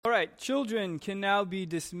right, children can now be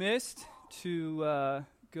dismissed to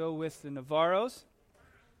go with the Navarros.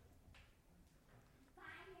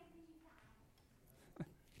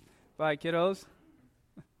 Bye, kiddos.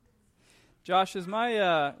 Josh, is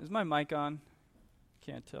my mic on?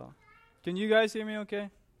 Can't tell. Can you guys hear me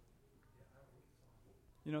okay?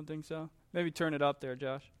 You don't think so? Maybe turn it up there,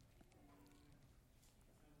 Josh.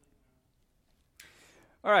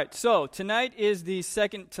 All right, so tonight is the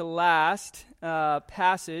second to last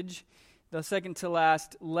passage, the second to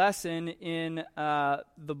last lesson in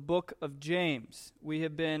the book of James. We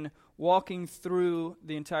have been walking through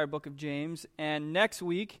the entire book of James, and next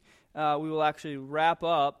week we will actually wrap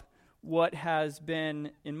up what has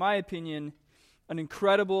been, in my opinion, an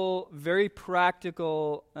incredible, very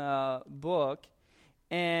practical book.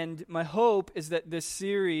 And my hope is that this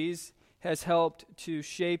series has helped to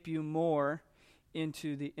shape you more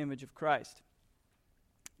into the image of Christ.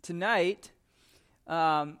 Tonight,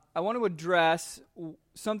 I want to address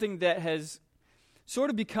something that has sort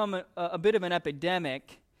of become a bit of an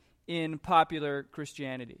epidemic in popular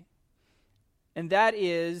Christianity. And that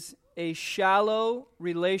is a shallow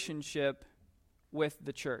relationship with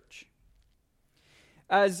the church.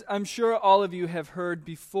 As I'm sure all of you have heard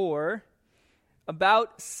before,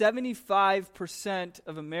 about 75%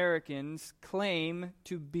 of Americans claim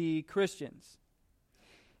to be Christians.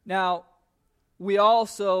 Now, we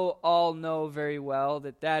also all know very well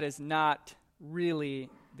that that is not really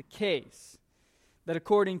the case. That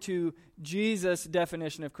according to Jesus'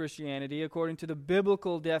 definition of Christianity, according to the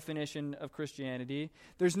biblical definition of Christianity,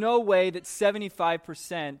 there's no way that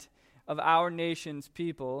 75% of our nation's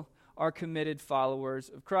people are committed followers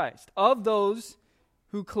of Christ. Of those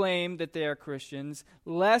who claim that they are Christians,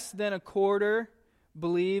 less than a quarter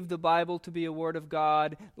believe the Bible to be a word of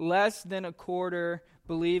God, less than a quarter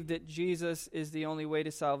believe that Jesus is the only way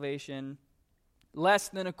to salvation, less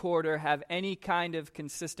than a quarter have any kind of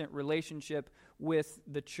consistent relationship with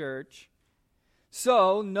the church.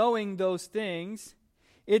 So, knowing those things,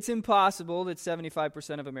 it's impossible that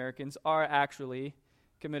 75% of Americans are actually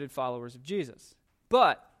committed followers of Jesus.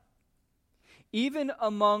 But, even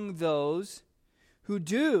among those who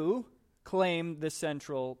do claim the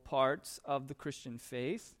central parts of the Christian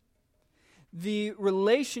faith, the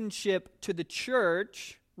relationship to the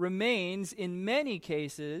church remains, in many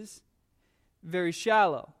cases, very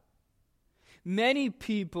shallow. Many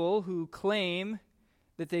people who claim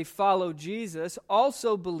that they follow Jesus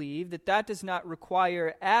also believe that that does not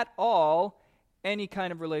require at all any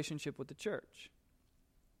kind of relationship with the church.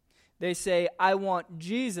 They say, I want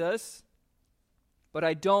Jesus, but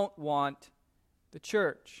I don't want the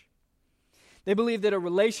church. They believe that a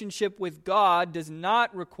relationship with God does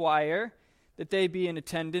not require that they be in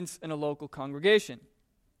attendance in a local congregation.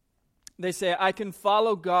 They say, I can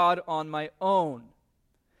follow God on my own.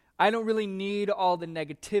 I don't really need all the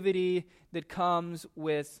negativity that comes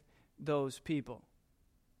with those people.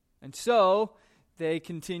 And so, they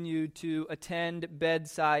continue to attend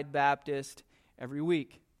Bedside Baptist every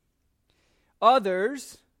week.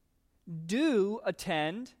 Others do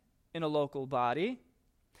attend in a local body,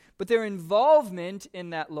 but their involvement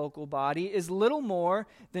in that local body is little more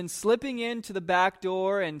than slipping into the back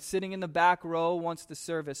door and sitting in the back row once the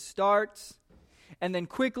service starts, and then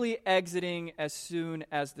quickly exiting as soon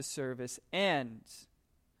as the service ends.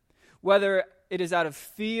 Whether it is out of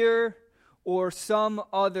fear or some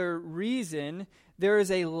other reason, there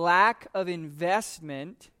is a lack of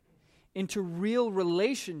investment into real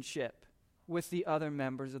relationship with the other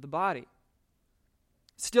members of the body.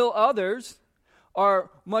 Still others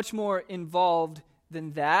are much more involved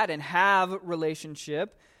than that and have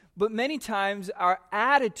relationship, but many times our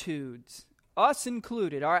attitudes, us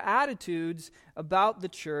included, our attitudes about the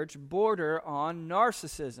church border on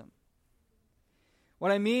narcissism.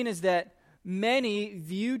 What I mean is that many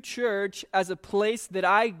view church as a place that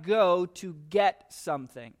I go to get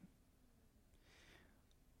something.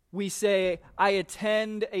 We say, I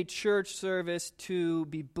attend a church service to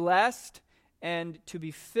be blessed and to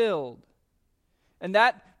be filled. And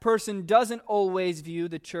that person doesn't always view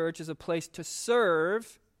the church as a place to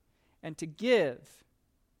serve and to give.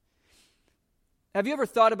 Have you ever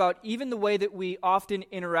thought about even the way that we often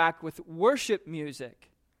interact with worship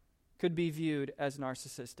music could be viewed as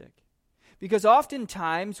narcissistic? Because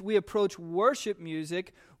oftentimes we approach worship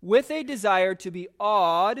music with a desire to be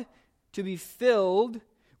awed, to be filled.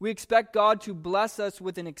 We expect God to bless us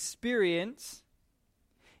with an experience,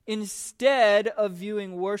 instead of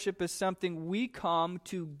viewing worship as something we come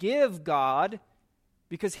to give God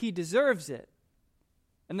because He deserves it,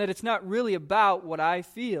 and that it's not really about what I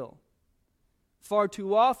feel. Far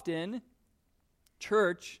too often,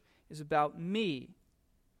 church is about me.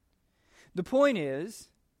 The point is,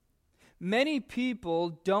 many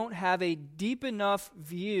people don't have a deep enough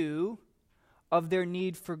view of their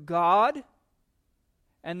need for God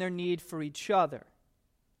and their need for each other.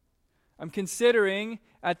 I'm considering,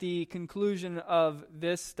 at the conclusion of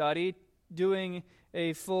this study, doing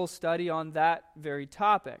a full study on that very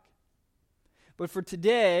topic. But for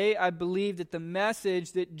today, I believe that the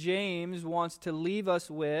message that James wants to leave us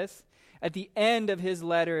with at the end of his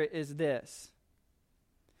letter is this.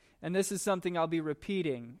 And this is something I'll be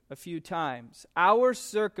repeating a few times. Our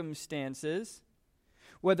circumstances,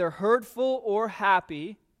 whether hurtful or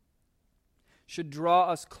happy, should draw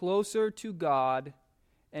us closer to God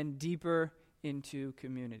and deeper into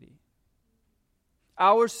community.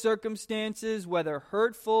 Our circumstances, whether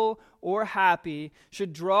hurtful or happy,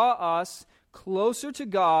 should draw us closer to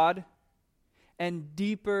God and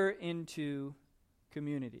deeper into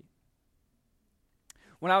community.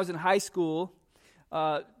 When I was in high school,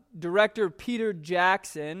 director Peter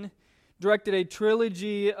Jackson directed a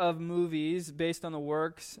trilogy of movies based on the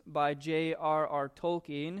works by J.R.R.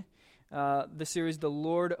 Tolkien, the series The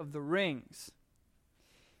Lord of the Rings.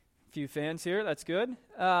 A few fans here, that's good.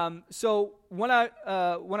 So when I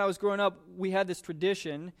was growing up, we had this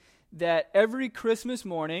tradition that every Christmas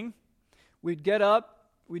morning, we'd get up,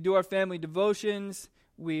 we'd do our family devotions,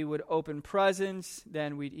 we would open presents,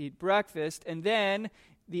 then we'd eat breakfast, and then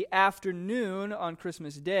the afternoon on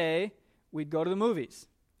Christmas Day, we'd go to the movies.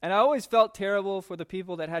 And I always felt terrible for the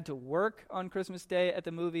people that had to work on Christmas Day at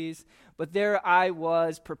the movies, but there I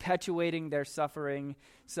was perpetuating their suffering,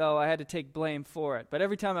 so I had to take blame for it. But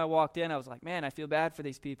every time I walked in, I was like, man, I feel bad for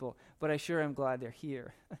these people, but I sure am glad they're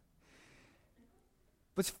here.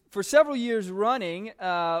 But for several years running,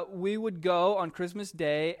 we would go on Christmas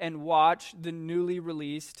Day and watch the newly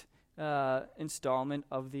released installment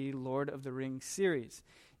of the Lord of the Rings series.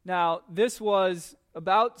 Now, this was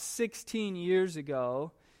about 16 years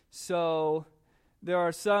ago, so there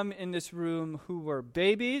are some in this room who were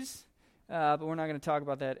babies, but we're not going to talk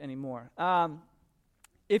about that anymore.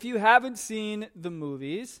 If you haven't seen the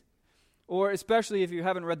movies, or especially if you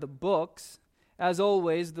haven't read the books, as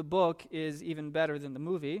always, the book is even better than the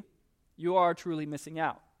movie, you are truly missing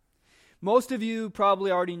out. Most of you probably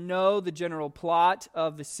already know the general plot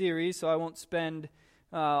of the series, so I won't spend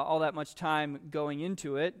all that much time going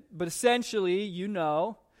into it. But essentially, you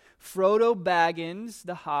know, Frodo Baggins,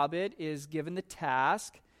 the Hobbit, is given the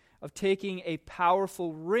task of taking a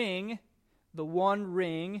powerful ring, the One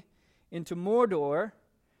Ring, into Mordor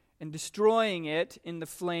and destroying it in the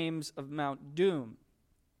flames of Mount Doom.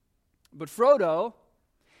 But Frodo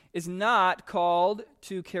is not called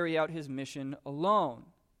to carry out his mission alone.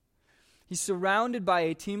 He's surrounded by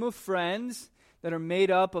a team of friends that are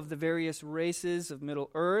made up of the various races of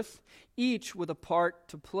Middle-earth, each with a part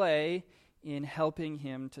to play in helping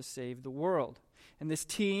him to save the world. And this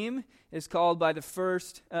team is called by the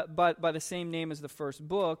same name as the first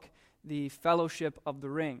book, the Fellowship of the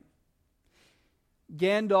Ring.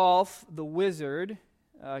 Gandalf the Wizard,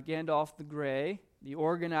 Gandalf the Grey, the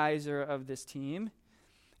organizer of this team,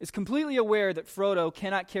 is completely aware that Frodo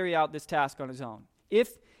cannot carry out this task on his own.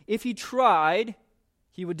 If he tried,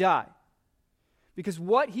 he would die. Because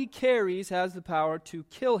what he carries has the power to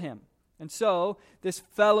kill him. And so, this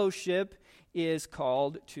fellowship is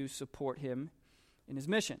called to support him in his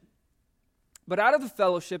mission. But out of the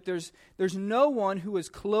fellowship, there's no one who is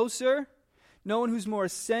closer, no one who's more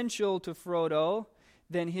essential to Frodo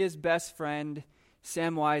than his best friend,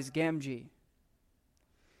 Samwise Gamgee.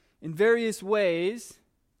 In various ways,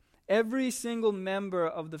 every single member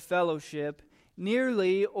of the fellowship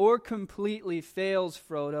nearly or completely fails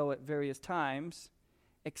Frodo at various times,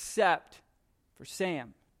 except for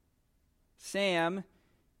Sam. Sam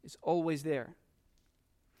is always there.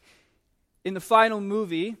 In the final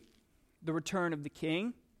movie, The Return of the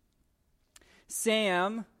King,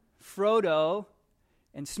 Sam, Frodo,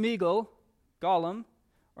 and Smeagol, Gollum,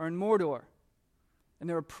 are in Mordor, and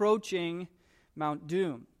they're approaching Mount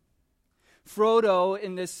Doom. Frodo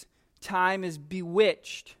in this time is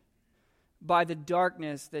bewitched by the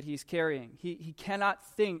darkness that he's carrying. He cannot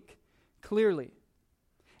think clearly.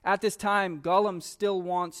 At this time, Gollum still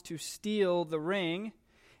wants to steal the ring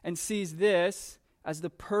and sees this as the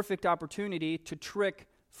perfect opportunity to trick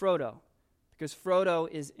Frodo, because Frodo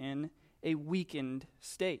is in a weakened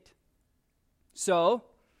state. So,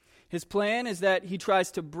 his plan is that he tries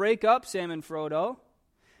to break up Sam and Frodo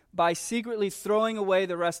by secretly throwing away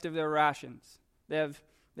the rest of their rations. They have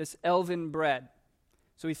this elven bread.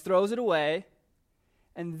 So he throws it away,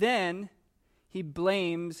 and then he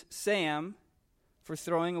blames Sam for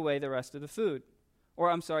throwing away the rest of the food.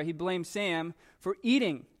 He blames Sam for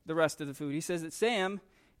eating the rest of the food. He says that Sam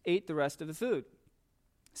ate the rest of the food.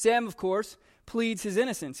 Sam, of course, pleads his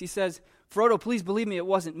innocence. He says, Frodo, please believe me, it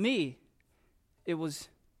wasn't me. It was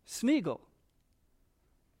Smeagol.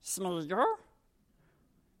 Smeagol?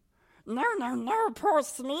 No, poor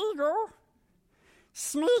Smeagol.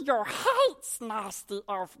 Smeagol hates nasty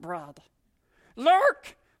elf bread.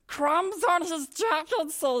 Look, crumbs on his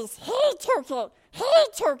jacket says, he took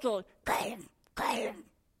it. Graham.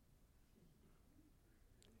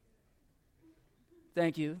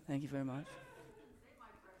 Thank you very much.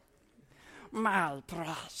 My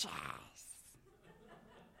precious.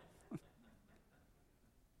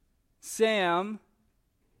 Sam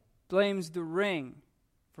blames the ring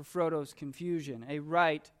for Frodo's confusion, a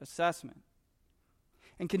right assessment.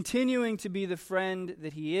 And continuing to be the friend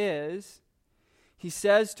that he is, he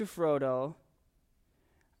says to Frodo,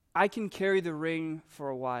 I can carry the ring for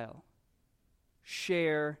a while.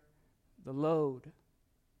 Share the load.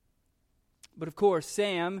 But of course,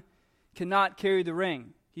 Sam cannot carry the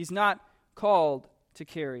ring. He's not called to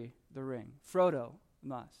carry the ring. Frodo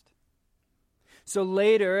must. So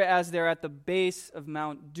later, as they're at the base of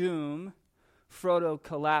Mount Doom, Frodo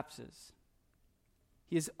collapses.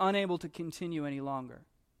 He is unable to continue any longer.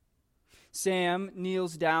 Sam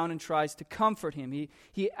kneels down and tries to comfort him.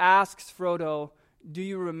 He asks Frodo, do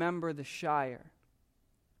you remember the Shire?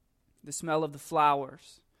 The smell of the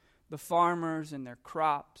flowers, the farmers and their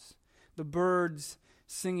crops, the birds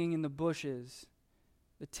singing in the bushes,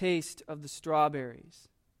 the taste of the strawberries.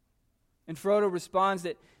 And Frodo responds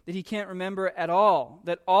that he can't remember at all,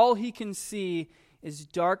 that all he can see is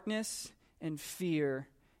darkness and fear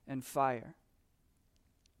and fire.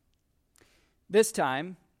 This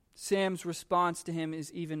time, Sam's response to him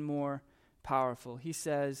is even more powerful. He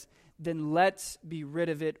says, then let's be rid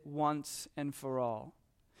of it once and for all.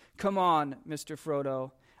 Come on, Mr.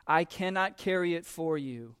 Frodo, I cannot carry it for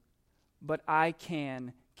you, but I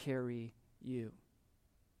can carry you.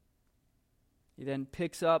 He then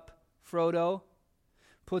picks up Frodo,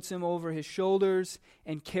 puts him over his shoulders,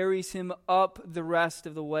 and carries him up the rest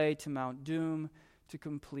of the way to Mount Doom to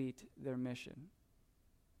complete their mission.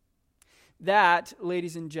 That,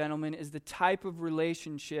 ladies and gentlemen, is the type of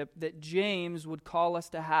relationship that James would call us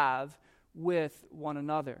to have with one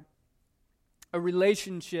another. A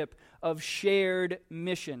relationship of shared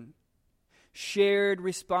mission, shared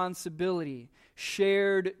responsibility,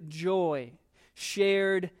 shared joy,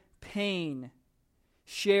 shared pain,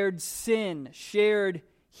 shared sin, shared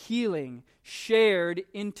healing, shared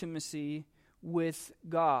intimacy with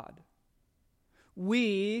God.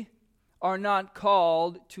 We are not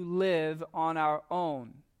called to live on our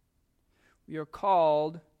own. We are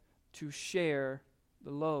called to share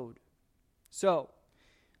the load. So,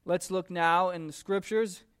 let's look now in the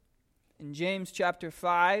scriptures in James chapter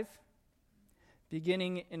 5,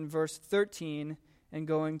 beginning in verse 13 and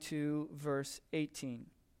going to verse 18.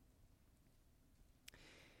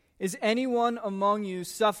 Is anyone among you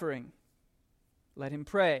suffering? Let him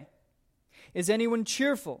pray. Is anyone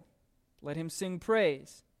cheerful? Let him sing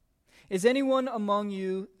praise. Is anyone among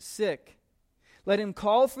you sick? Let him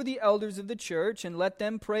call for the elders of the church and let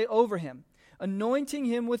them pray over him, anointing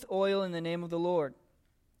him with oil in the name of the Lord.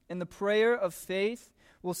 And the prayer of faith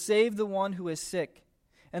will save the one who is sick,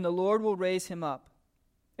 and the Lord will raise him up.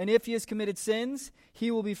 And if he has committed sins,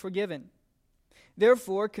 he will be forgiven.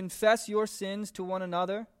 Therefore, confess your sins to one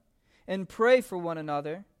another and pray for one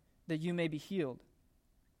another that you may be healed.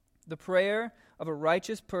 The prayer of a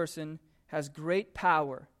righteous person has great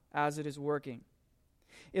power as it is working.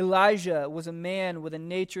 Elijah was a man with a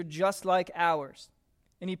nature just like ours,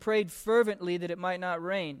 and he prayed fervently that it might not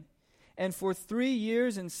rain. And for 3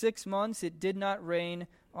 years and 6 months it did not rain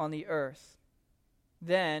on the earth.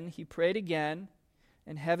 Then he prayed again,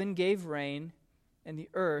 and heaven gave rain, and the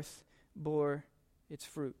earth bore its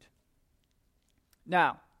fruit.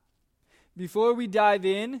 Now, before we dive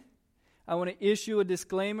in, I want to issue a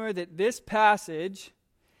disclaimer that this passage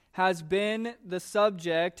has been the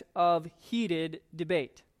subject of heated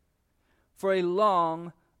debate for a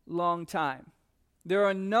long, long time. There are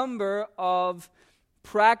a number of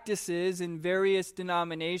practices in various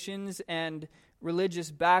denominations and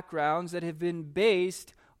religious backgrounds that have been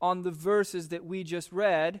based on the verses that we just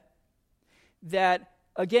read that,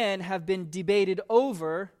 again, have been debated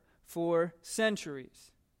over for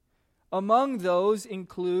centuries. Among those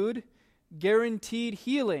include guaranteed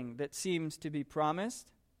healing that seems to be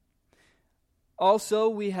promised. Also,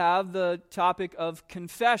 we have the topic of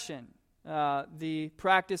confession, the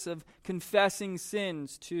practice of confessing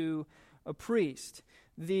sins to a priest,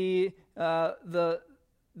 the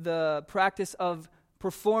practice of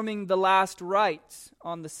performing the last rites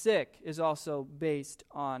on the sick is also based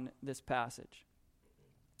on this passage.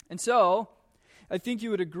 And so, I think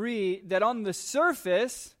you would agree that on the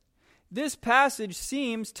surface, this passage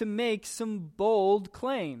seems to make some bold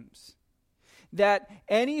claims. That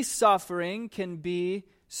any suffering can be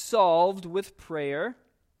solved with prayer,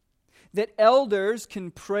 that elders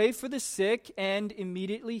can pray for the sick and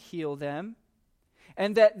immediately heal them,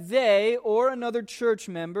 and that they or another church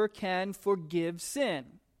member can forgive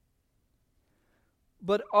sin.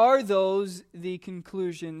 But are those the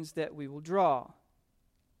conclusions that we will draw?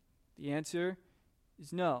 The answer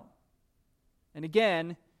is no. And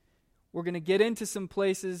again, we're going to get into some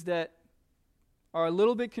places that are a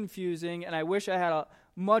little bit confusing, and I wish I had a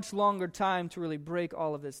much longer time to really break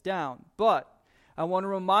all of this down. But I want to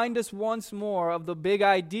remind us once more of the big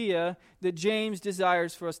idea that James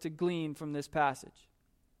desires for us to glean from this passage.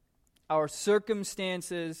 Our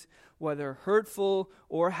circumstances, whether hurtful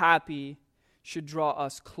or happy, should draw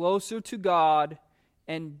us closer to God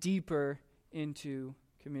and deeper into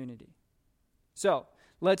community. So,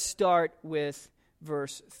 let's start with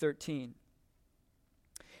verse 13.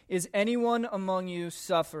 Is anyone among you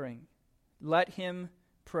suffering? Let him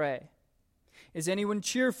pray. Is anyone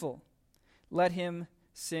cheerful? Let him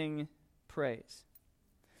sing praise.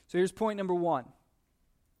 So here's point number 1.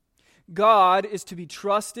 God is to be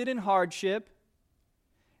trusted in hardship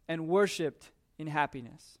and worshiped in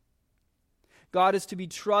happiness. God is to be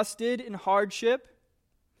trusted in hardship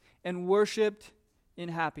and worshiped in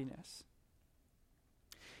happiness.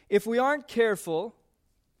 If we aren't careful,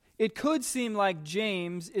 it could seem like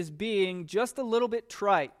James is being just a little bit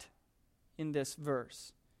trite in this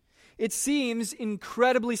verse. It seems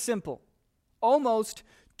incredibly simple, almost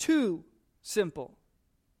too simple.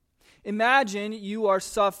 Imagine you are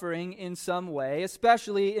suffering in some way,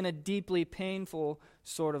 especially in a deeply painful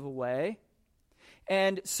sort of a way,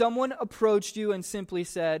 and someone approached you and simply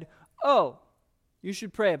said, "Oh, you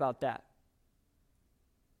should pray about that."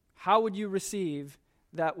 How would you receive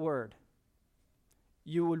that word?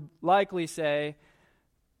 You would likely say,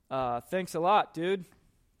 "Thanks a lot, dude.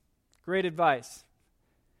 Great advice."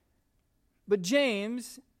 But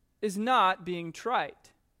James is not being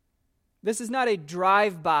trite. This is not a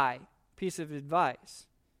drive-by piece of advice.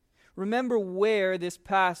 Remember where this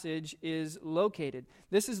passage is located.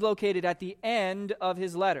 This is located at the end of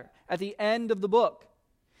his letter, at the end of the book.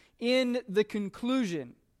 In the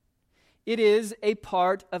conclusion, it is a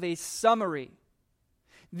part of a summary.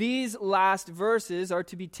 These last verses are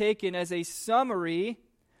to be taken as a summary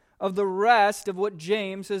of the rest of what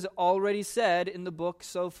James has already said in the book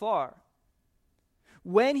so far.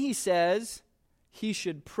 When he says he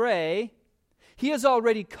should pray, he has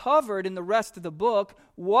already covered in the rest of the book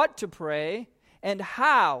what to pray and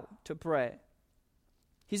how to pray.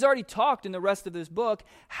 He's already talked in the rest of this book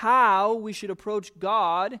how we should approach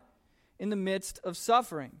God in the midst of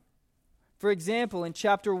suffering. For example, in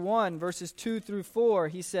chapter 1, verses 2 through 4,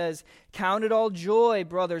 he says, "Count it all joy,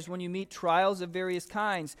 brothers, when you meet trials of various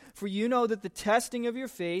kinds, for you know that the testing of your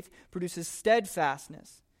faith produces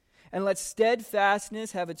steadfastness. And let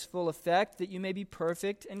steadfastness have its full effect, that you may be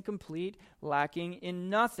perfect and complete, lacking in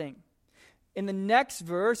nothing." In the next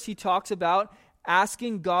verse, he talks about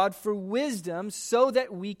asking God for wisdom so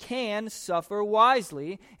that we can suffer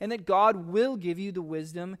wisely, and that God will give you the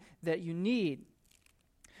wisdom that you need.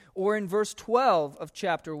 Or in verse 12 of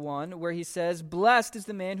chapter 1, where he says, "Blessed is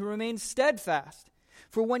the man who remains steadfast,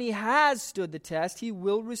 for when he has stood the test, he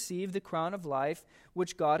will receive the crown of life,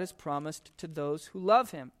 which God has promised to those who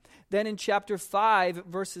love him." Then in chapter 5,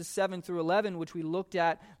 verses 7 through 11, which we looked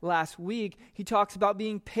at last week, he talks about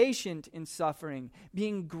being patient in suffering,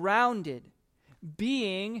 being grounded,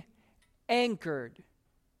 being anchored.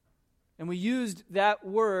 And we used that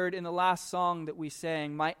word in the last song that we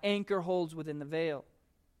sang, "My anchor holds within the veil."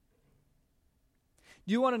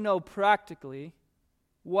 Do you want to know practically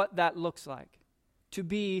what that looks like? To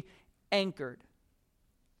be anchored.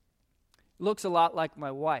 It looks a lot like my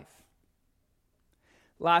wife.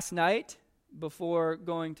 Last night, before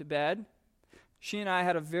going to bed, she and I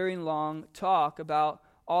had a very long talk about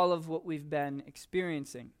all of what we've been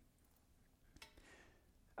experiencing.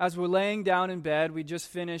 As we're laying down in bed, we just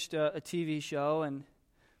finished a TV show, and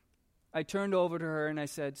I turned over to her and I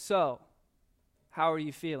said, "So, how are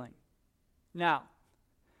you feeling?" Now,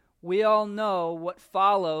 we all know what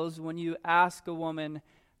follows when you ask a woman,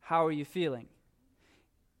 "How are you feeling?"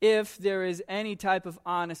 If there is any type of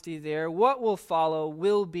honesty there, what will follow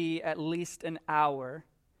will be at least an hour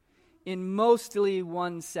in mostly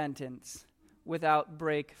one sentence without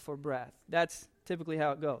break for breath. That's typically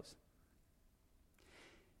how it goes.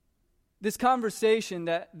 This conversation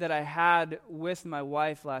that I had with my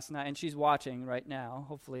wife last night, and she's watching right now,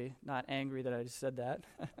 hopefully not angry that I just said that.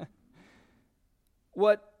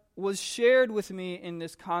 What was shared with me in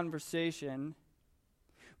this conversation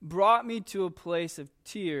brought me to a place of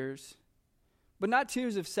tears, but not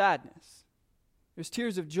tears of sadness. There's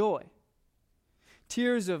tears of joy,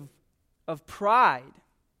 tears of pride,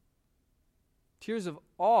 tears of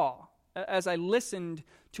awe, as I listened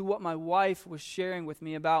to what my wife was sharing with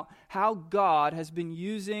me about how God has been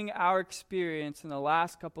using our experience in the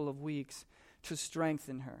last couple of weeks to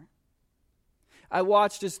strengthen her. I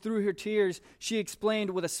watched as through her tears, she explained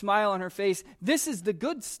with a smile on her face, this is the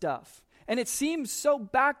good stuff. And it seems so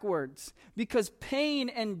backwards because pain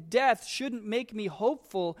and death shouldn't make me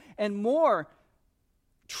hopeful and more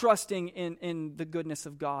trusting in the goodness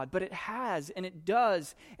of God. But it has, and it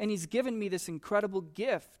does, and He's given me this incredible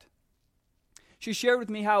gift. She shared with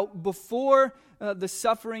me how before the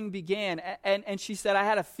suffering began, and she said, I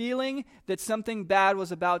had a feeling that something bad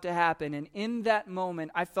was about to happen. And in that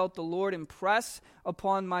moment, I felt the Lord impress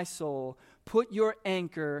upon my soul, put your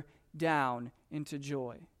anchor down into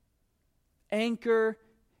joy. Anchor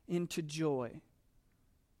into joy.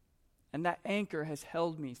 And that anchor has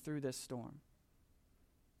held me through this storm.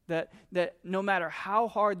 That no matter how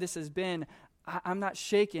hard this has been, I'm not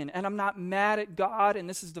shaken, and I'm not mad at God, and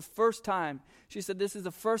this is the first time, she said, this is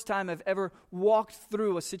the first time I've ever walked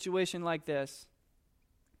through a situation like this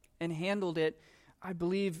and handled it, I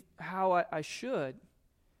believe, how I should,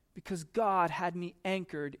 because God had me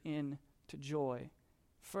anchored into joy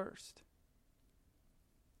first.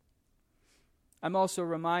 I'm also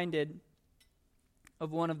reminded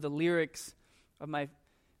of one of the lyrics of one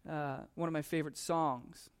of my favorite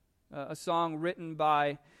songs, a song written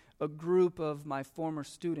by a group of my former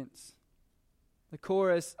students. The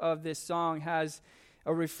chorus of this song has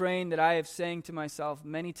a refrain that I have sang to myself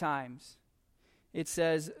many times. It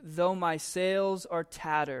says, though my sails are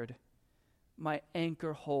tattered, my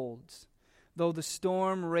anchor holds. Though the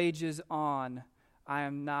storm rages on, I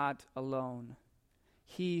am not alone.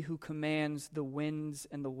 He who commands the winds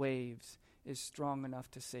and the waves is strong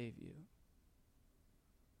enough to save you.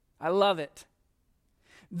 I love it.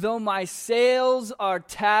 Though my sails are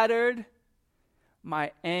tattered,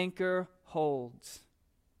 my anchor holds.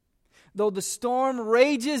 Though the storm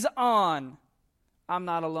rages on, I'm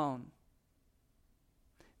not alone.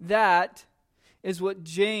 That is what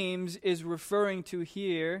James is referring to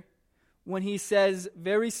here when he says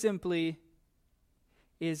very simply,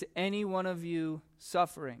 is any one of you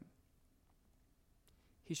suffering?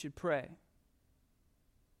 He should pray.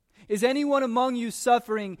 Is anyone among you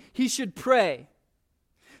suffering? He should pray.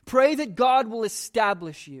 Pray that God will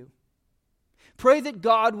establish you. Pray that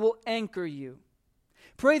God will anchor you.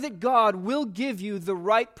 Pray that God will give you the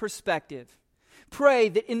right perspective. Pray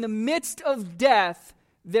that in the midst of death,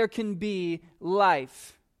 there can be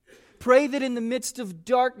life. Pray that in the midst of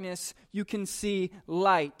darkness, you can see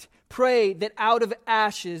light. Pray that out of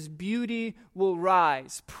ashes, beauty will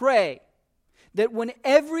rise. Pray that when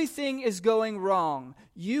everything is going wrong,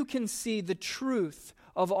 you can see the truth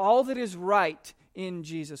of all that is right in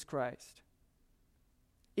Jesus Christ.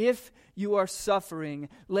 If you are suffering,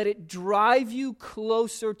 let it drive you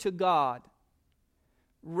closer to God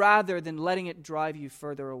rather than letting it drive you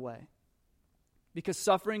further away. Because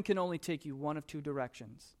suffering can only take you one of two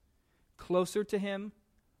directions, closer to Him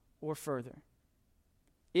or further.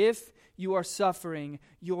 If you are suffering,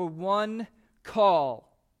 your one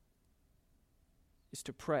call is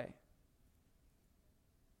to pray.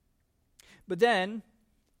 But then,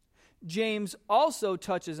 James also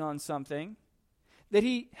touches on something that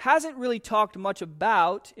he hasn't really talked much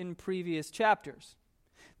about in previous chapters.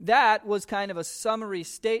 That was kind of a summary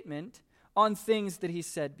statement on things that he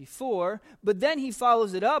said before, but then he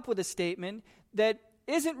follows it up with a statement that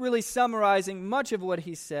isn't really summarizing much of what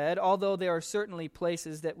he said, although there are certainly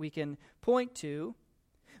places that we can point to.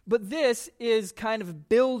 But this is kind of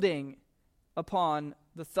building upon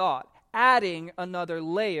the thought, adding another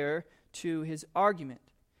layer to his argument.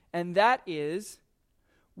 And that is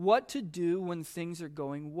what to do when things are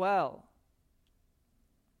going well.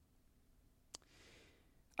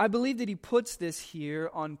 I believe that he puts this here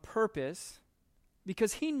on purpose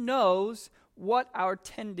because he knows what our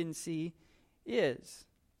tendency is.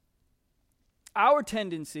 Our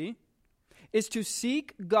tendency is to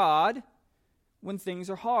seek God when things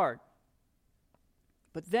are hard,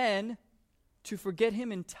 but then to forget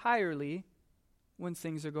Him entirely when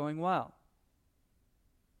things are going well.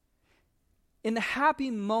 In the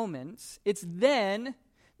happy moments, it's then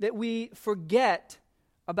that we forget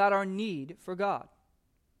about our need for God.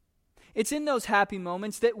 It's in those happy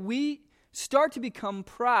moments that we start to become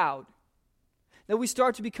proud, that we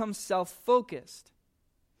start to become self-focused.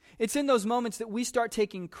 It's in those moments that we start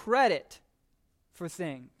taking credit for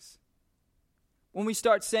things. When we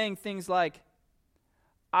start saying things like,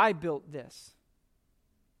 I built this.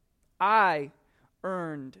 I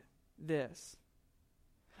earned this.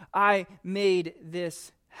 I made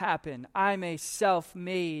this happen. I'm a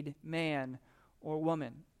self-made man or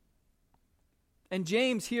woman. And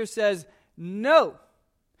James here says, no,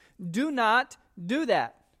 do not do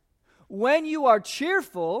that. When you are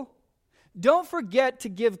cheerful, don't forget to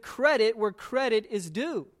give credit where credit is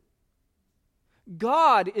due.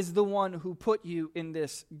 God is the one who put you in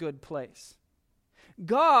this good place.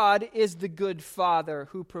 God is the good Father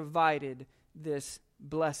who provided this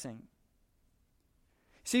blessing.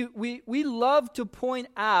 See, we love to point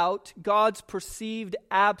out God's perceived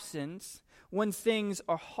absence when things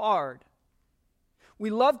are hard. We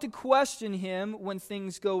love to question Him when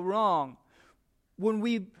things go wrong. When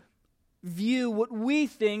we view what we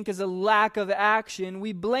think as a lack of action,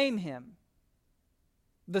 we blame Him.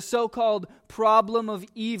 The so-called problem of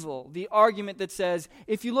evil, the argument that says,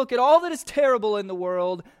 if you look at all that is terrible in the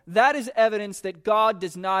world, that is evidence that God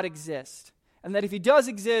does not exist. And that if He does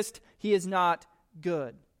exist, He is not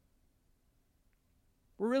good.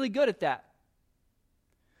 We're really good at that.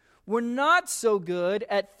 We're not so good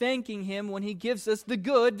at thanking Him when He gives us the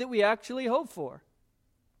good that we actually hope for.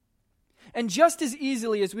 And just as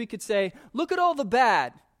easily as we could say, look at all the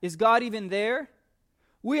bad, is God even there?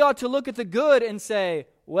 We ought to look at the good and say,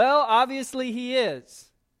 well, obviously He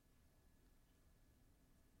is.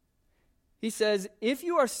 He says, if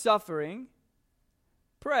you are suffering,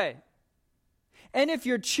 pray. And if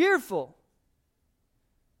you're cheerful,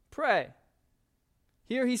 pray.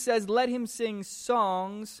 Here he says, let him sing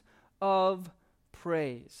songs of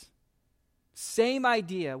praise. Same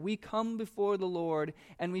idea. We come before the Lord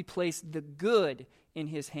and we place the good in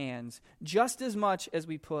His hands just as much as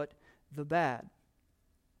we put the bad.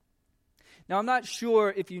 Now, I'm not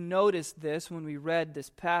sure if you noticed this when we read this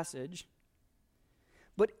passage,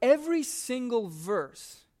 but every single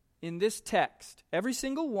verse in this text, every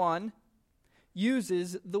single one,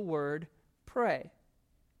 uses the word pray.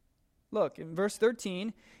 Look, in verse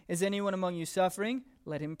 13, is anyone among you suffering?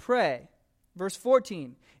 Let him pray. Verse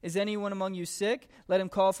 14, is anyone among you sick? Let him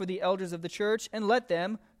call for the elders of the church and let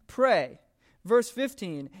them pray. Verse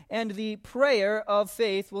 15, and the prayer of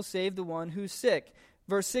faith will save the one who's sick.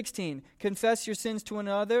 Verse 16, confess your sins to one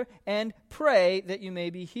another and pray that you may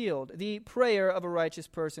be healed. The prayer of a righteous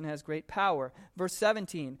person has great power. Verse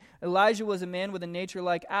 17, Elijah was a man with a nature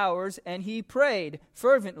like ours, and he prayed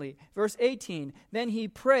fervently. Verse 18, then he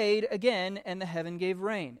prayed again, and the heaven gave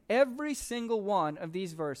rain. Every single one of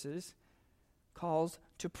these verses calls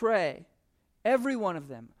to pray. Every one of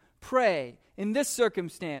them. Pray. In this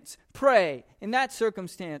circumstance, pray. In that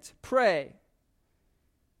circumstance, pray.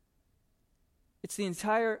 It's the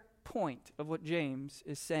entire point of what James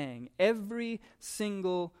is saying. Every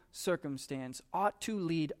single circumstance ought to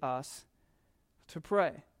lead us to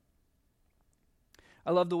pray.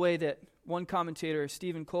 I love the way that one commentator,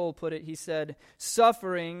 Stephen Cole, put it. He said,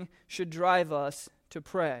 suffering should drive us to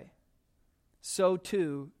pray. So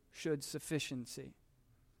too should sufficiency.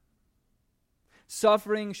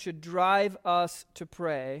 Suffering should drive us to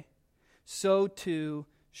pray. So too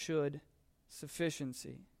should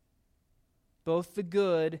sufficiency. Both the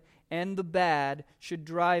good and the bad should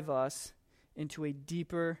drive us into a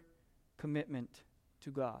deeper commitment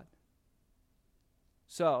to God.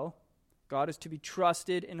 So, God is to be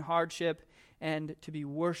trusted in hardship and to be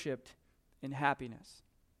worshiped in happiness.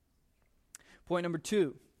 Point number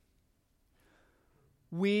 2.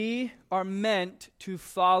 We are meant to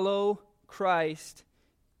follow Christ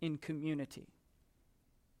in community.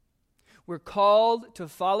 We're called to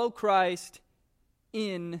follow Christ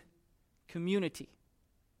in community,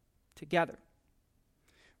 together.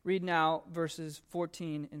 Read now verses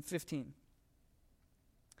 14 and 15.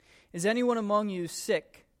 Is anyone among you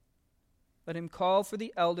sick? Let him call for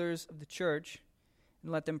the elders of the church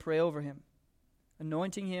and let them pray over him,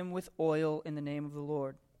 anointing him with oil in the name of the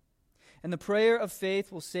Lord. And the prayer of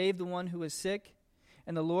faith will save the one who is sick,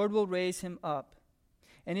 and the Lord will raise him up.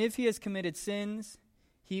 And if he has committed sins,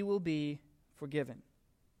 he will be forgiven.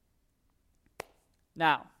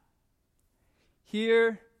 Now,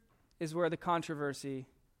 here is where the controversy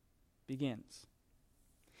begins.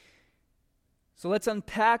 So let's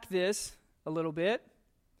unpack this a little bit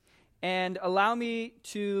and allow me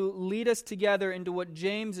to lead us together into what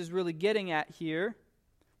James is really getting at here,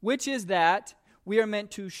 which is that we are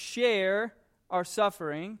meant to share our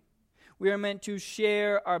suffering, we are meant to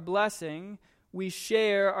share our blessing, we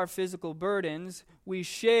share our physical burdens, we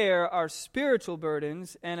share our spiritual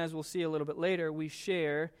burdens, and as we'll see a little bit later, we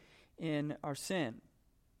share in our sin.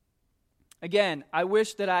 Again, I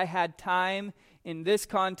wish that I had time in this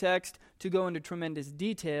context to go into tremendous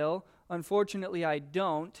detail. Unfortunately, I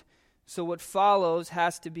don't. So what follows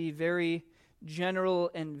has to be very general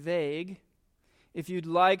and vague. If you'd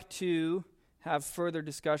like to have further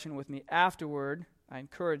discussion with me afterward, I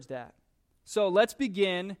encourage that. So let's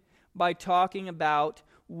begin by talking about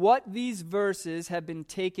what these verses have been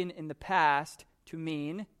taken in the past to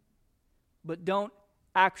mean, but don't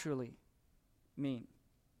actually mean.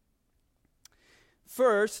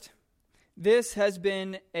 First, this has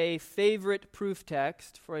been a favorite proof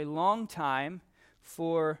text for a long time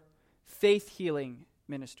for faith healing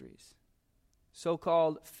ministries,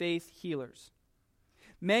 so-called faith healers.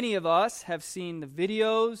 Many of us have seen the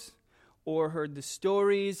videos or heard the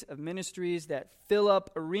stories of ministries that fill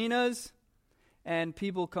up arenas and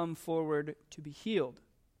people come forward to be healed.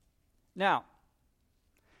 Now,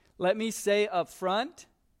 let me say up front,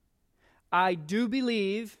 I do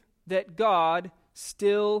believe that God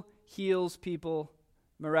still heals people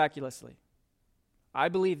miraculously. I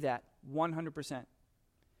believe that 100%.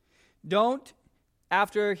 Don't,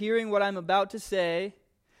 after hearing what I'm about to say,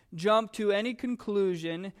 jump to any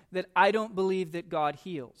conclusion that I don't believe that God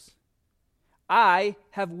heals. I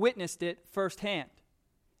have witnessed it firsthand.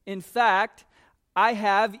 In fact, I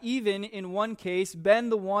have, even in one case, been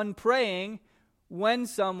the one praying when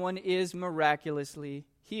someone is miraculously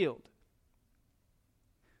healed.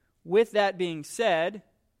 With that being said,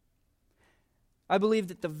 I believe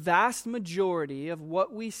that the vast majority of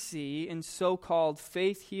what we see in so-called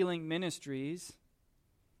faith healing ministries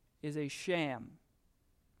is a sham.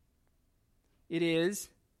 It is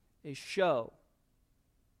a show.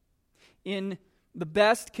 In the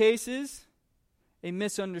best cases, a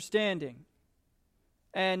misunderstanding.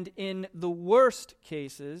 And in the worst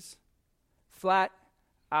cases, flat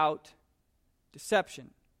out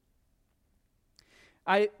deception.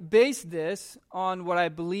 I base this on what I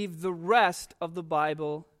believe the rest of the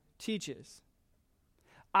Bible teaches.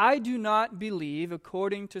 I do not believe,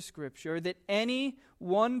 according to Scripture, that any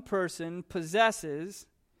one person possesses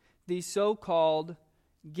the so-called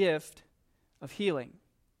gift of healing.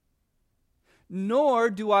 Nor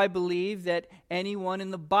do I believe that anyone in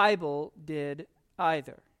the Bible did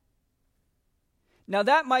either. Now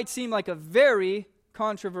that might seem like a very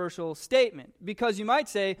controversial statement, because you might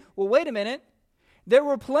say, well, wait a minute, there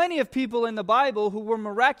were plenty of people in the Bible who were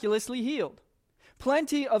miraculously healed.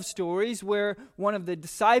 Plenty of stories where one of the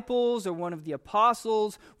disciples or one of the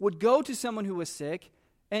apostles would go to someone who was sick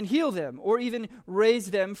and heal them, or even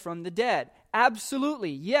raise them from the dead.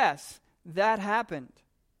 Absolutely, yes, that happened.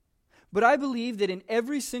 But I believe that in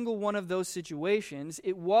every single one of those situations,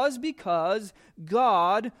 it was because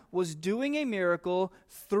God was doing a miracle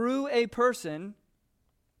through a person,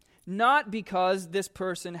 not because this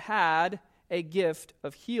person had a gift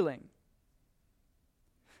of healing.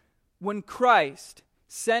 When Christ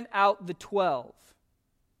sent out the 12,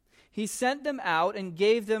 he sent them out and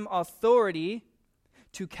gave them authority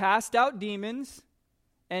to cast out demons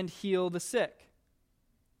and heal the sick.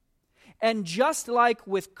 And just like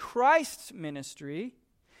with Christ's ministry,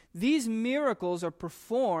 these miracles are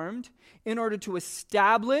performed in order to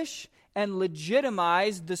establish and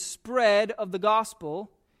legitimize the spread of the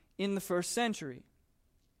gospel in the first century.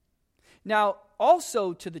 Now,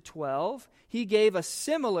 also to the 12, he gave a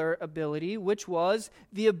similar ability, which was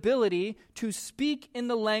the ability to speak in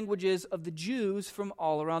the languages of the Jews from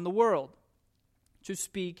all around the world, to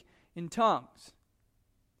speak in tongues.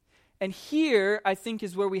 And here, I think,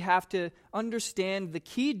 is where we have to understand the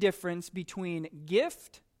key difference between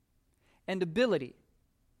gift and ability.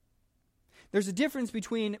 There's a difference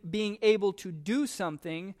between being able to do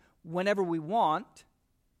something whenever we want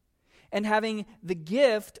and having the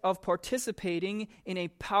gift of participating in a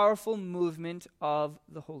powerful movement of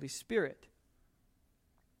the Holy Spirit.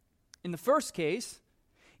 In the first case,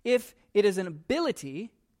 if it is an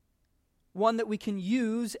ability, one that we can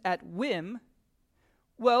use at whim,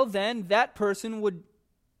 well, then that person would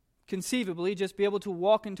conceivably just be able to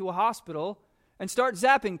walk into a hospital and start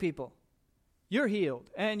zapping people. You're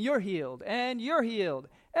healed, and you're healed, and you're healed.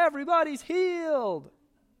 Everybody's healed.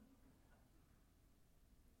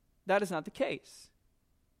 That is not the case.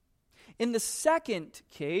 In the second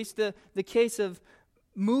case, the case of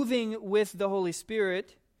moving with the Holy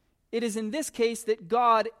Spirit, it is in this case that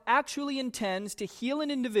God actually intends to heal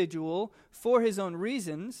an individual for his own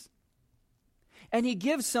reasons, and he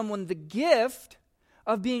gives someone the gift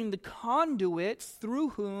of being the conduit through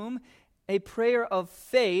whom a prayer of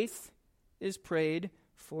faith is prayed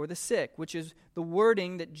for the sick, which is the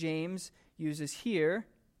wording that James uses here,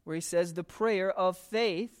 where he says the prayer of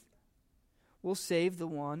faith will save the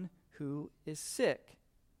one who is sick.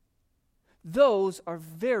 Those are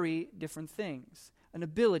very different things, an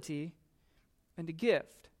ability and a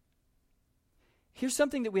gift. Here's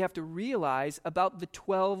something that we have to realize about the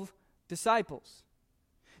 12 disciples.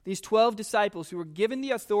 These 12 disciples who were given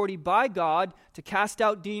the authority by God to cast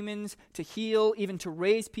out demons, to heal, even to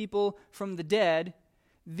raise people from the dead,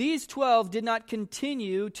 these 12 did not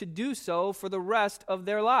continue to do so for the rest of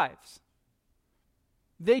their lives.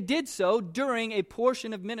 They did so during a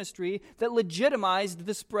portion of ministry that legitimized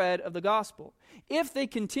the spread of the gospel. If they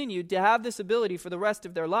continued to have this ability for the rest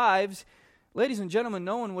of their lives, ladies and gentlemen,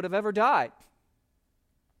 no one would have ever died.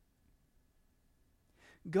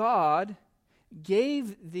 God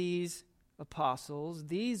gave these apostles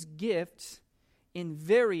these gifts in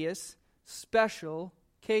various special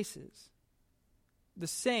cases. The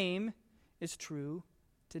same is true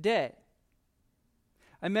today.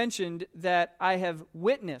 I mentioned that I have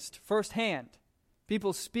witnessed firsthand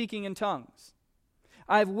people speaking in tongues.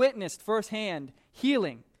 I've witnessed firsthand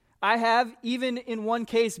healing. I have, even in one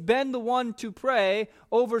case, been the one to pray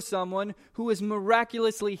over someone who was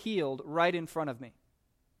miraculously healed right in front of me.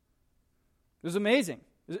 It was amazing.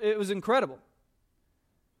 It was incredible.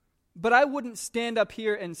 But I wouldn't stand up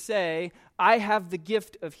here and say, I have the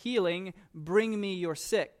gift of healing, bring me your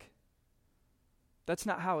sick. That's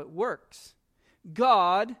not how it works.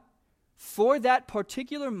 God, for that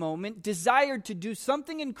particular moment, desired to do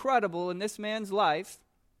something incredible in this man's life,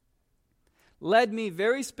 led me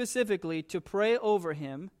very specifically to pray over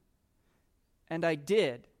him, and I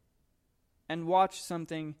did, and watched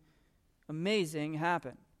something amazing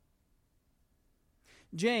happen.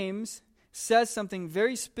 James says something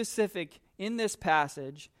very specific in this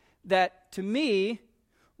passage that, to me,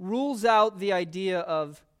 rules out the idea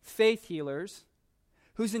of faith healers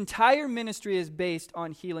whose entire ministry is based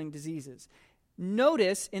on healing diseases.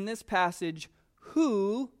 Notice in this passage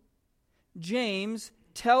who James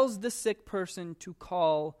tells the sick person to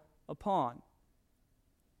call upon.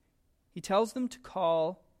 He tells them to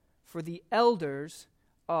call for the elders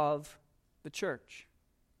of the church.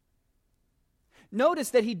 Notice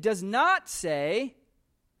that he does not say,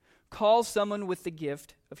 call someone with the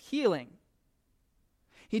gift of healing.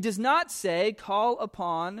 He does not say, call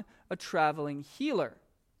upon a traveling healer.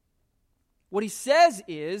 What he says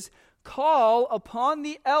is, call upon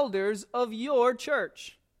the elders of your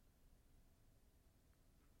church.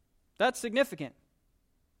 That's significant.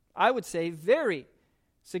 I would say very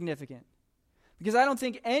significant. Because I don't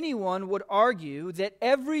think anyone would argue that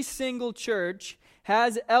every single church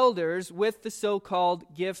has elders with the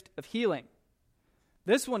so-called gift of healing.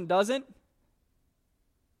 This one doesn't.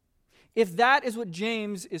 If that is what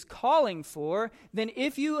James is calling for, then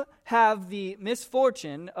if you have the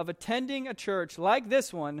misfortune of attending a church like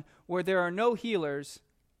this one where there are no healers,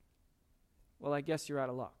 well, I guess you're out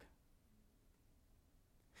of luck.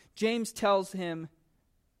 James tells him,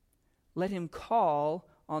 let him call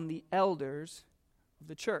on the elders of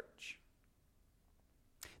the church.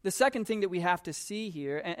 The second thing that we have to see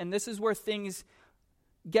here, and this is where things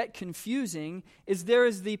get confusing, is there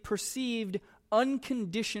is the perceived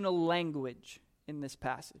unconditional language in this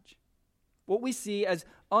passage. What we see as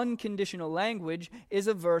unconditional language is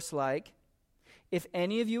a verse like, if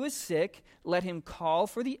any of you is sick, let him call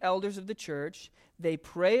for the elders of the church. They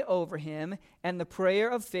pray over him, and the prayer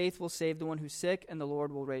of faith will save the one who's sick, and the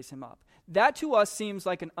Lord will raise him up. That to us seems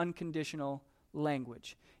like an unconditional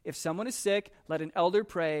language. If someone is sick, let an elder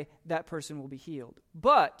pray, that person will be healed.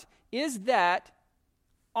 But is that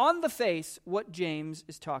on the face what James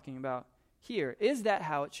is talking about here? Is that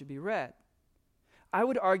how it should be read? I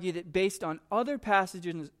would argue that based on other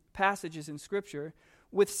passages in Scripture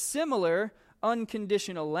with similar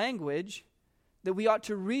unconditional language, that we ought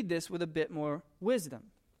to read this with a bit more wisdom.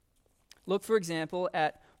 Look, for example,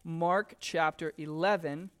 at Mark chapter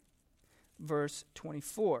 11, verse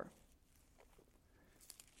 24.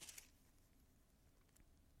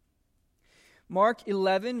 Mark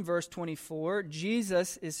 11, verse 24,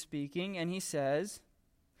 Jesus is speaking, and he says,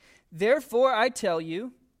 therefore I tell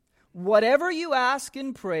you, whatever you ask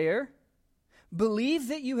in prayer, believe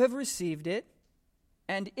that you have received it,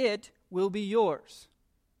 and it will be yours.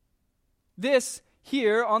 This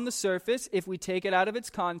here on the surface, if we take it out of its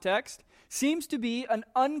context, seems to be an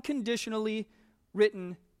unconditionally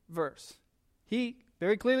written verse. He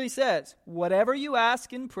very clearly says, whatever you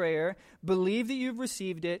ask in prayer, believe that you've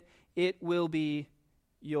received it, it will be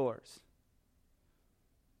yours.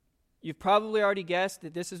 You've probably already guessed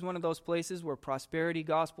that this is one of those places where prosperity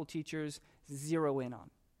gospel teachers zero in on.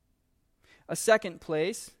 A second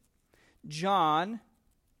place, John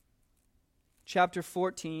chapter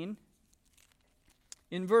 14,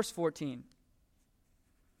 in verse 14.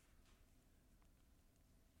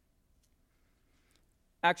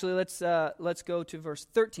 Actually, let's go to verse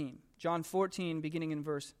 13. John 14, beginning in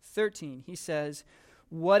verse 13. He says,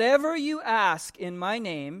 "Whatever you ask in my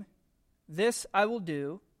name, this I will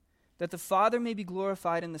do, that the Father may be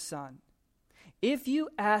glorified in the Son. If you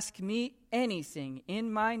ask me anything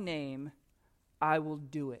in my name, I will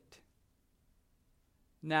do it."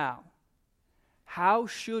 Now, how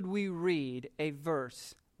should we read a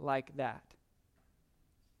verse like that?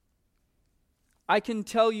 I can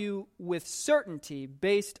tell you with certainty,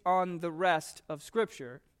 based on the rest of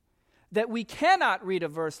Scripture, that we cannot read a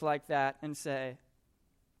verse like that and say,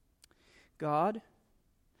 "God,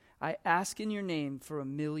 I ask in your name for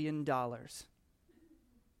 $1 million.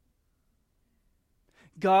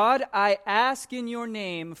 God, I ask in your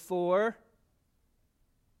name for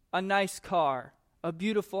a nice car, a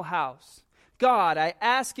beautiful house. God, I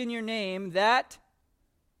ask in your name that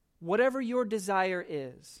whatever your desire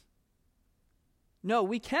is." No,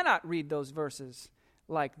 we cannot read those verses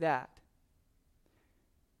like that.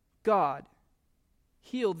 God,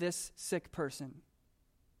 heal this sick person.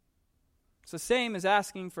 It's the same as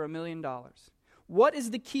asking for $1 million. What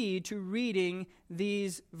is the key to reading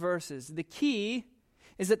these verses? The key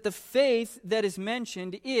is that the faith that is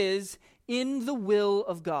mentioned is in the will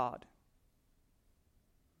of God.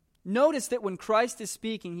 Notice that when Christ is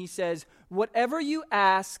speaking, he says, "Whatever you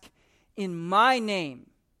ask in my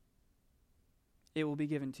name, it will be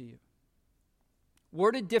given to you."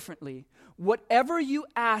 Worded differently, whatever you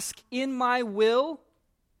ask in my will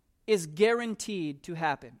is guaranteed to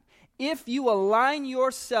happen. If you align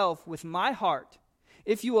yourself with my heart,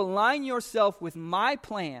 if you align yourself with my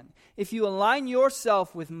plan, if you align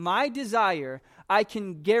yourself with my desire, I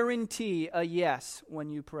can guarantee a yes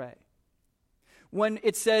when you pray. When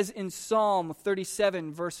it says in Psalm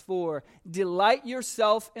 37, verse 4, "Delight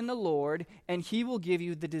yourself in the Lord, and he will give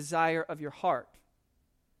you the desire of your heart."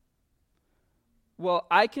 Well,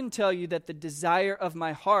 I can tell you that the desire of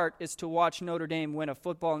my heart is to watch Notre Dame win a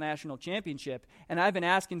football national championship, and I've been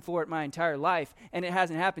asking for it my entire life, and it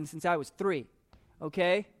hasn't happened since I was 3,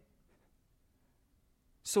 okay?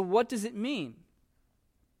 So what does it mean?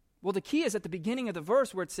 Well, the key is at the beginning of the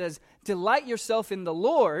verse where it says, "Delight yourself in the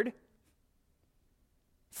Lord,"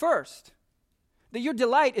 first. That your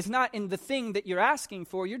delight is not in the thing that you're asking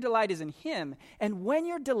for, your delight is in him. And when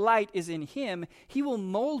your delight is in him, he will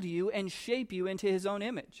mold you and shape you into his own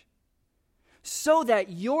image, so that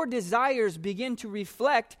your desires begin to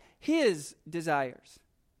reflect his desires.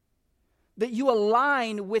 That you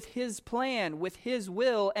align with his plan, with his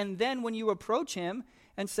will, and then when you approach him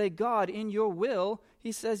and say, "God, in your will,"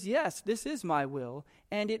 he says, "Yes, this is my will,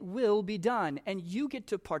 and it will be done." And you get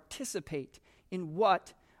to participate in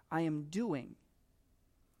what I am doing.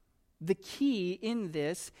 The key in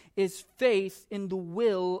this is faith in the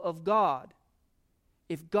will of God.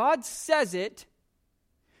 If God says it,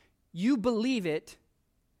 you believe it,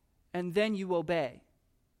 and then you obey.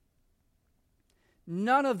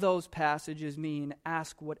 None of those passages mean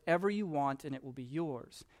ask whatever you want and it will be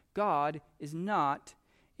yours. God is not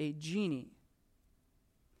a genie.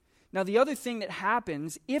 Now, the other thing that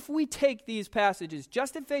happens, if we take these passages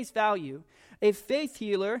just at face value, a faith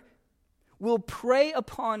healer will prey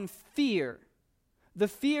upon fear, the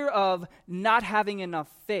fear of not having enough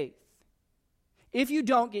faith. If you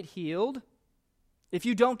don't get healed, if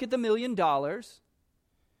you don't get the $1 million,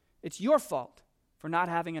 it's your fault for not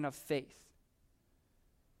having enough faith.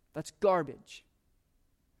 That's garbage.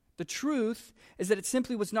 The truth is that it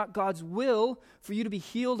simply was not God's will for you to be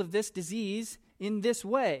healed of this disease in this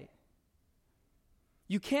way.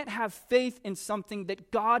 You can't have faith in something that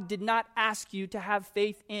God did not ask you to have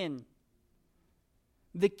faith in.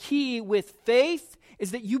 The key with faith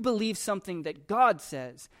is that you believe something that God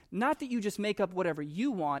says, not that you just make up whatever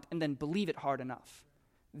you want and then believe it hard enough.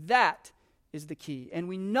 That is the key. And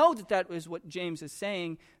we know that that is what James is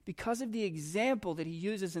saying because of the example that he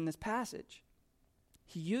uses in this passage.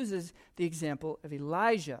 He uses the example of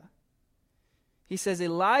Elijah. He says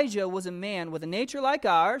Elijah was a man with a nature like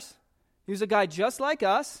ours. He was a guy just like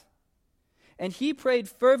us. And he prayed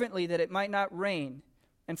fervently that it might not rain.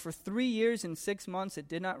 And for 3 years and 6 months it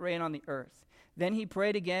did not rain on the earth. Then he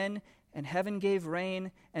prayed again, and heaven gave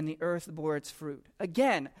rain, and the earth bore its fruit.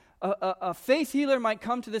 Again, a faith healer might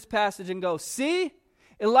come to this passage and go, "See,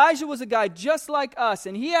 Elijah was a guy just like us,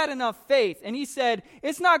 and he had enough faith, and he said,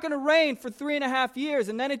 it's not going to rain for 3.5 years,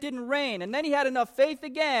 and then it didn't rain, and then he had enough faith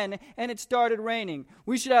again, and it started raining.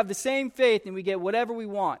 We should have the same faith, and we get whatever we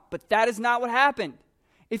want." But that is not what happened.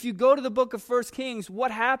 If you go to the book of 1 Kings, what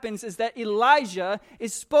happens is that Elijah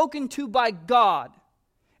is spoken to by God.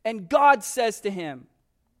 And God says to him,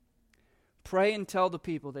 "Pray and tell the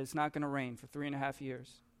people that it's not going to rain for 3.5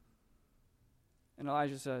 years. And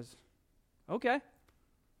Elijah says, "Okay.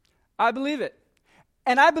 I believe it.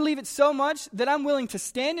 And I believe it so much that I'm willing to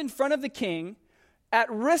stand in front of the king at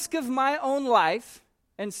risk of my own life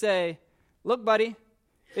and say, look, buddy,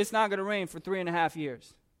 it's not going to rain for 3.5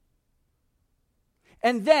 years.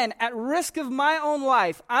 And then, at risk of my own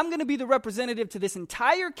life, I'm going to be the representative to this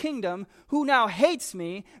entire kingdom who now hates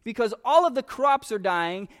me because all of the crops are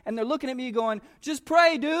dying, and they're looking at me going, just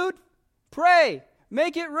pray, dude. Pray.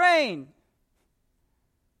 Make it rain.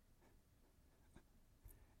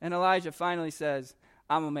 And Elijah finally says,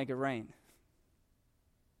 I'm going to make it rain.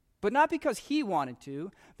 But not because he wanted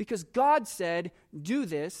to, because God said, do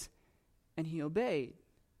this, and he obeyed.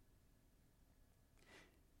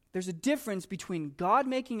 There's a difference between God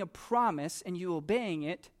making a promise and you obeying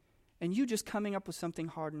it, and you just coming up with something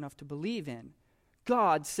hard enough to believe in.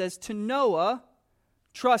 God says to Noah,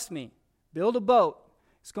 trust me, build a boat.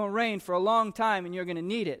 It's going to rain for a long time and you're going to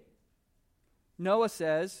need it. Noah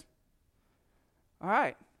says, all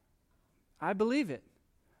right, I believe it.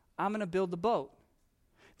 I'm going to build the boat.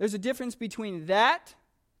 There's a difference between that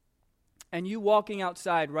and you walking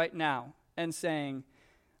outside right now and saying,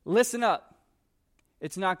 listen up.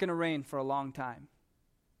 It's not going to rain for a long time.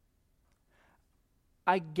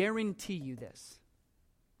 I guarantee you this.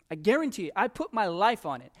 I guarantee you, I put my life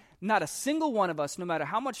on it. Not a single one of us, no matter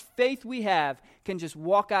how much faith we have, can just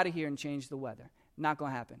walk out of here and change the weather. Not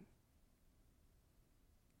going to happen.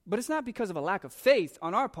 But it's not because of a lack of faith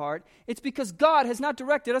on our part. It's because God has not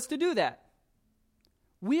directed us to do that.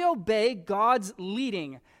 We obey God's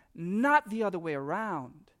leading, not the other way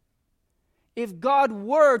around. If God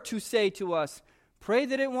were to say to us, pray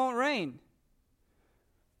that it won't rain.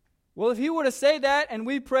 Well, if he were to say that and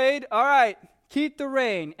we prayed, all right, keep the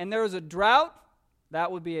rain, and there was a drought,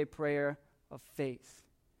 that would be a prayer of faith.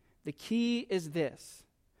 The key is this.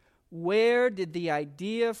 Where did the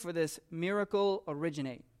idea for this miracle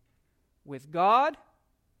originate? With God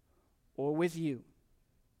or with you?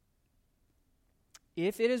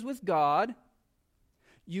 If it is with God,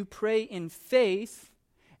 you pray in faith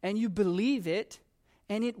and you believe it,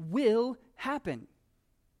 and it will happen.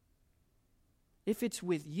 If it's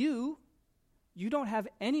with you, you don't have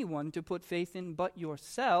anyone to put faith in but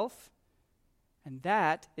yourself, and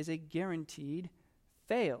that is a guaranteed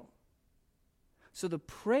fail. So the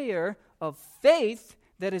prayer of faith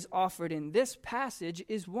that is offered in this passage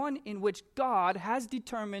is one in which God has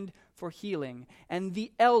determined for healing, and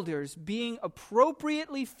the elders, being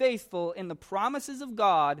appropriately faithful in the promises of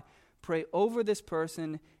God, pray over this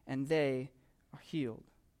person, and they are healed.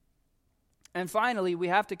 And finally, we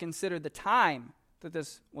have to consider the time that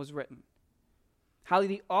this was written. How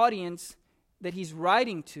the audience that he's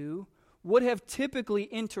writing to would have typically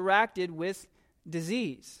interacted with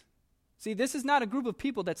disease. See, this is not a group of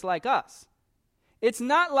people that's like us. It's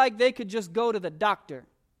not like they could just go to the doctor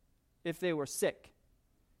if they were sick,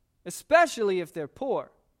 especially if they're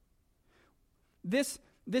poor. This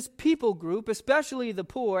people group, especially the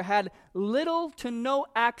poor, had little to no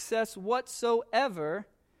access whatsoever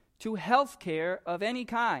to health care of any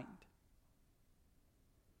kind.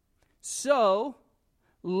 So,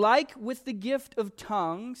 like with the gift of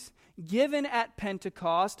tongues given at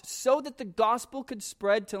Pentecost so that the gospel could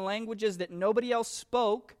spread to languages that nobody else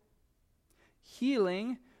spoke,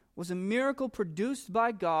 healing was a miracle produced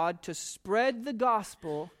by God to spread the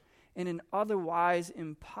gospel in an otherwise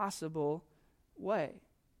impossible way.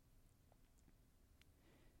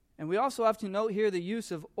 And we also have to note here the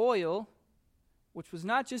use of oil, which was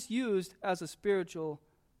not just used as a spiritual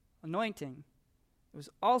anointing. It was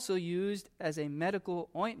also used as a medical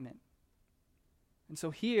ointment. And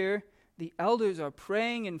so here, the elders are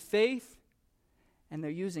praying in faith, and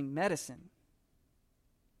they're using medicine.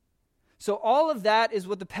 So all of that is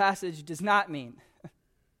what the passage does not mean.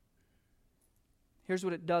 Here's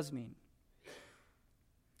what it does mean.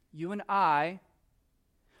 You and I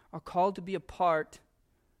are called to be a part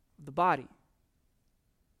of the body.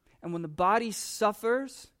 And when the body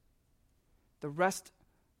suffers, the rest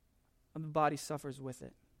of the body suffers with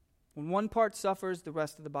it. When one part suffers, the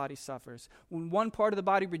rest of the body suffers. When one part of the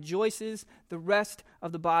body rejoices, the rest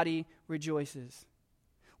of the body rejoices.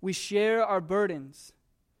 We share our burdens.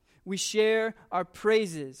 We share our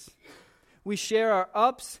praises. We share our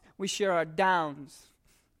ups. We share our downs.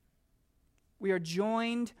 We are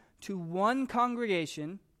joined to one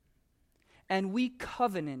congregation, and we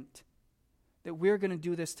covenant that we're going to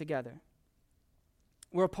do this together.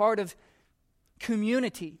 We're a part of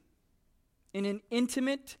community in an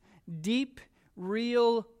intimate, deep,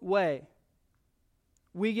 real way.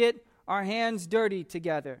 We get our hands dirty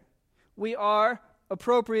together. We are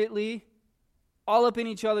appropriately all up in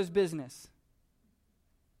each other's business.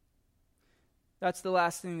 That's the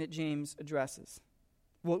last thing that James addresses.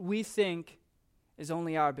 what we think is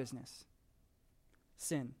only our business.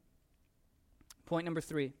 Sin. Point number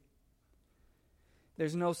 3.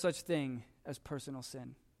 There's no such thing as personal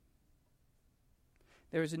sin.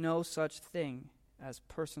 There is no such thing as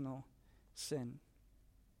personal sin.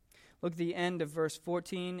 Look at the end of verse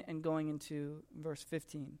 14 and going into verse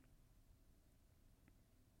 15.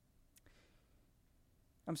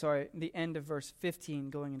 I'm sorry, the end of verse 15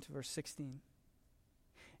 going into verse 16.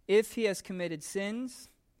 If he has committed sins,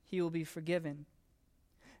 he will be forgiven.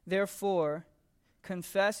 Therefore,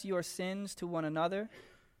 confess your sins to one another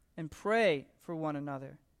and pray for one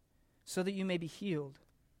another so that you may be healed.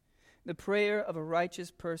 The prayer of a righteous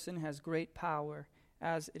person has great power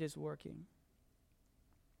as it is working.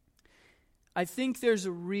 I think there's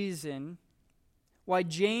a reason why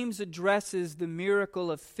James addresses the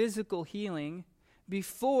miracle of physical healing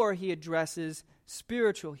before he addresses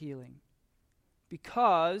spiritual healing.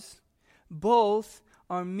 Because both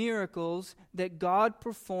are miracles that God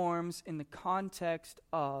performs in the context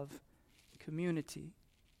of community.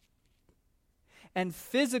 And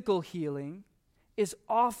physical healing is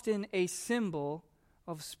often a symbol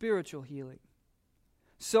of spiritual healing.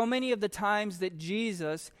 So many of the times that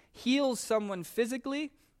Jesus heals someone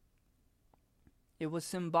physically, it was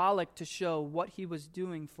symbolic to show what he was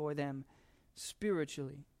doing for them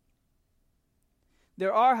spiritually.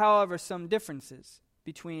 There are, however, some differences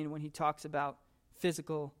between when he talks about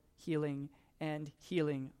physical healing and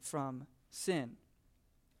healing from sin.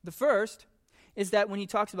 The first is that when he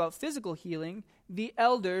talks about physical healing, the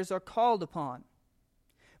elders are called upon.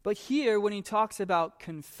 But here, when he talks about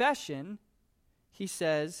confession, he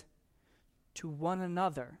says, to one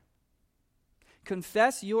another.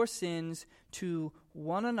 Confess your sins to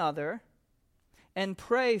one another and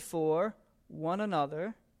pray for one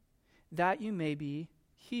another that you may be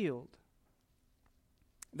healed.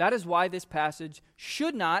 That is why this passage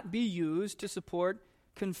should not be used to support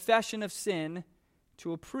confession of sin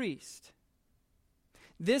to a priest.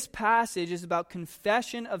 This passage is about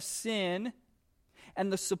confession of sin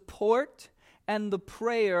and the support and the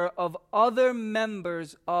prayer of other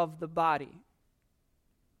members of the body.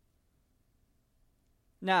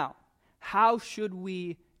 Now, how should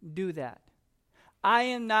we do that? I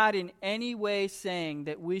am not in any way saying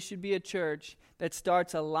that we should be a church that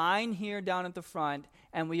starts a line here down at the front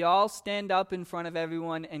and we all stand up in front of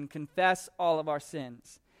everyone and confess all of our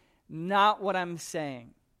sins. Not what I'm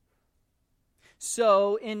saying.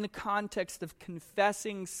 So, in the context of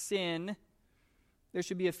confessing sin, there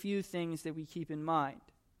should be a few things that we keep in mind.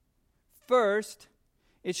 First,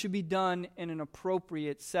 it should be done in an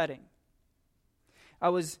appropriate setting. I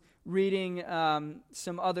was reading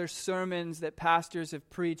some other sermons that pastors have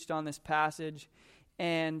preached on this passage,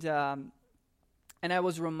 and I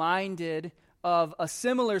was reminded of a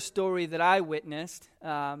similar story that I witnessed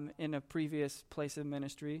in a previous place of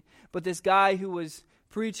ministry. But this guy who was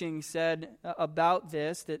preaching said about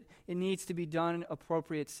this, that it needs to be done in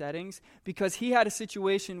appropriate settings, because he had a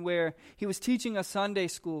situation where he was teaching a Sunday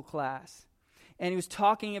school class, and he was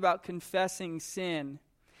talking about confessing sin.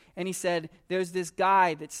 And he said, there's this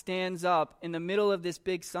guy that stands up in the middle of this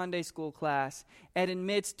big Sunday school class and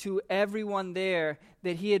admits to everyone there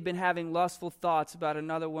that he had been having lustful thoughts about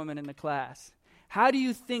another woman in the class. How do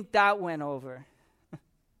you think that went over?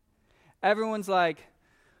 Everyone's like,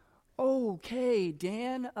 okay,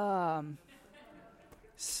 Dan,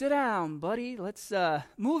 sit down, buddy. Let's,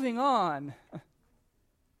 moving on.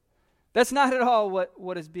 That's not at all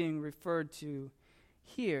what is being referred to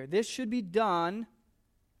here. This should be done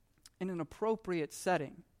in an appropriate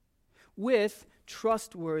setting with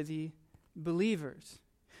trustworthy believers.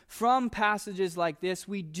 From passages like this,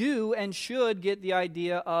 we do and should get the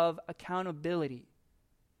idea of accountability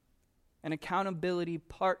and accountability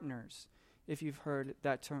partners, if you've heard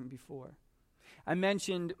that term before. I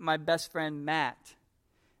mentioned my best friend Matt.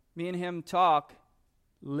 Me and him talk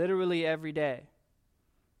literally every day.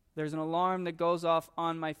 There's an alarm that goes off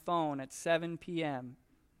on my phone at 7 p.m.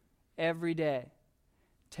 every day.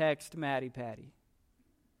 Text Matty Patty.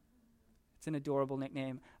 It's an adorable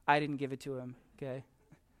nickname. I didn't give it to him, okay?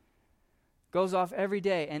 Goes off every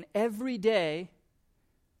day, and every day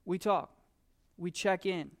we talk. We check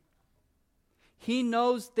in. He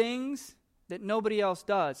knows things that nobody else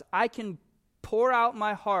does. I can pour out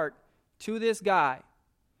my heart to this guy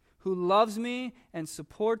who loves me and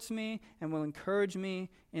supports me and will encourage me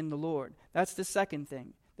in the Lord. That's the second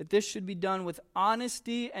thing, that this should be done with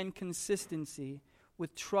honesty and consistency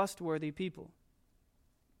with trustworthy people.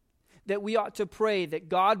 That we ought to pray that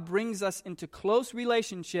God brings us into close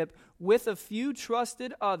relationship with a few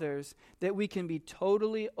trusted others that we can be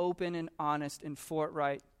totally open and honest and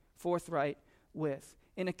forthright with.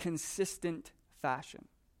 in a consistent fashion.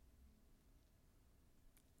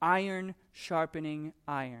 Iron sharpening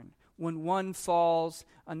iron. When one falls,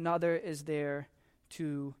 another is there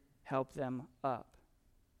to help them up.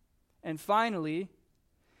 And finally,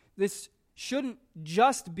 this shouldn't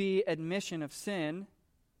just be admission of sin.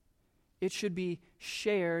 It should be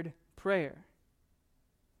shared prayer.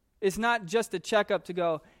 It's not just a checkup to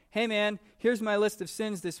go, hey man, here's my list of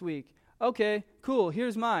sins this week. Okay, cool,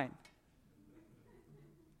 here's mine.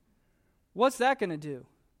 What's that going to do?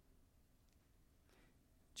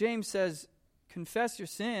 James says, confess your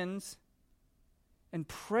sins and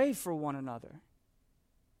pray for one another.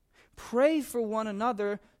 Pray for one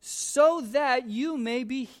another so that you may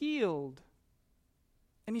be healed.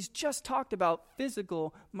 And he's just talked about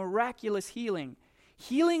physical, miraculous healing.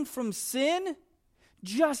 Healing from sin,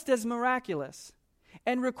 just as miraculous,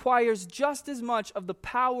 and requires just as much of the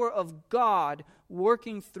power of God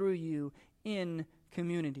working through you in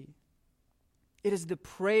community. It is the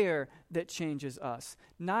prayer that changes us,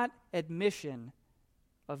 not admission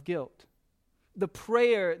of guilt. The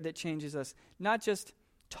prayer that changes us, not just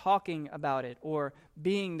talking about it or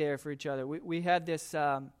being there for each other. We had this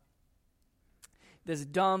this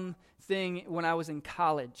dumb thing when I was in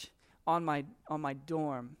college on my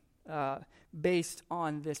dorm based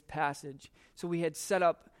on this passage. So we had set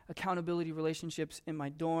up accountability relationships in my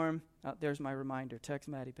dorm. There's my reminder. Text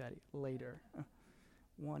Maddie Patty later.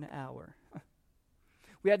 1 hour.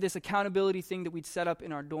 We had this accountability thing that we'd set up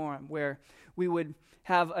in our dorm where we would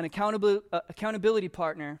have an accountability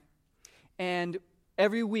partner, and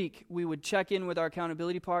every week we would check in with our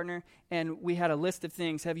accountability partner, and we had a list of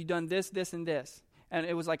things. Have you done this, this, and this? And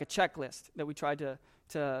it was like a checklist that we tried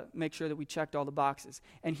to make sure that we checked all the boxes.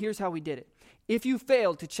 And here's how we did it. If you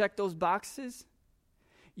failed to check those boxes,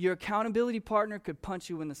 your accountability partner could punch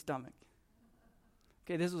you in the stomach.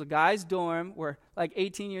 Okay, this was a guy's dorm. We're like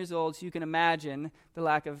 18 years old, so you can imagine the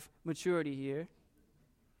lack of maturity here.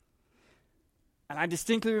 And I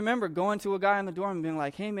distinctly remember going to a guy in the dorm and being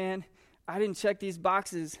like, hey man, I didn't check these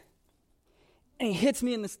boxes. And he hits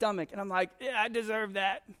me in the stomach. And I'm like, yeah, I deserve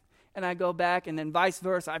that. And I go back, and then vice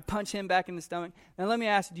versa. I punch him back in the stomach. Now let me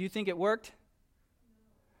ask you, do you think it worked?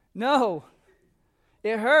 No.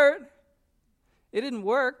 It hurt. It didn't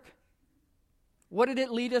work. What did it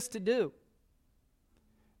lead us to do?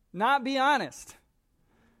 Not be honest.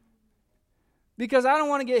 Because I don't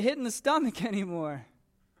want to get hit in the stomach anymore.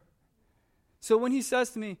 So when he says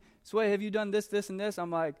to me, Sway, have you done this, this, and this?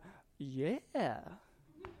 I'm like, yeah.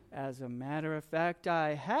 As a matter of fact,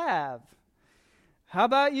 I have. How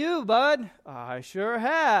about you, bud? I sure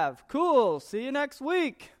have. Cool. See you next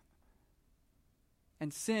week.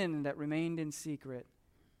 And sin that remained in secret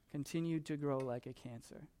continued to grow like a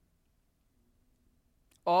cancer.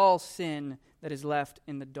 All sin that is left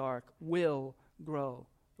in the dark will grow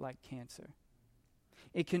like cancer.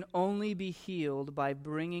 It can only be healed by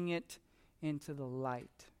bringing it into the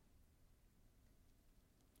light.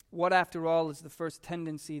 What, after all, is the first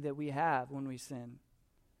tendency that we have when we sin?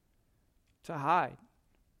 To hide.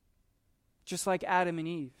 Just like Adam and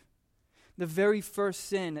Eve. The very first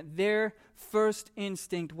sin, their first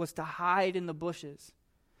instinct was to hide in the bushes,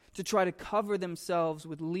 to try to cover themselves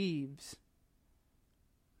with leaves.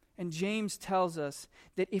 And James tells us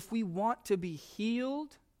that if we want to be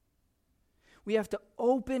healed, we have to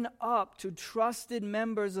open up to trusted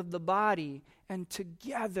members of the body, and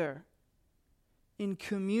together, in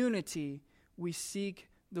community, we seek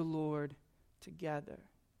the Lord together.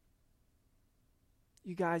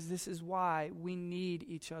 You guys, this is why we need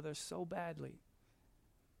each other so badly.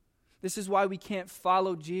 This is why we can't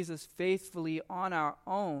follow Jesus faithfully on our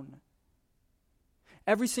own.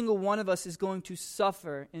 Every single one of us is going to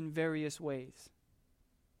suffer in various ways.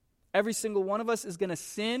 Every single one of us is going to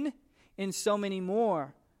sin in so many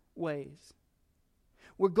more ways.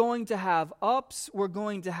 We're going to have ups. We're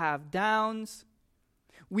going to have downs.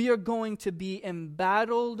 We are going to be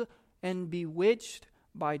embattled and bewitched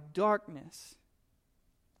by darkness.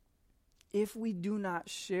 If we do not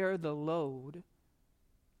share the load,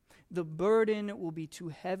 the burden will be too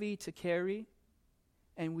heavy to carry,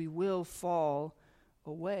 and we will fall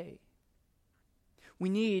away. We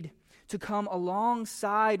need to come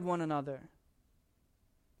alongside one another.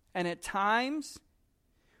 And at times,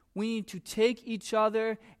 we need to take each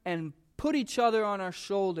other and put each other on our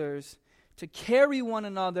shoulders to carry one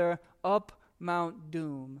another up Mount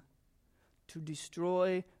Doom to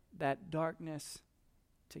destroy that darkness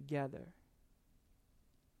together.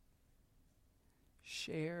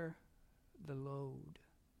 Share the load.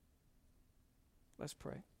 Let's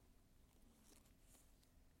pray.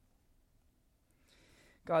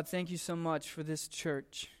 God, thank you so much for this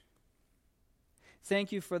church.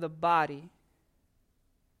 Thank you for the body.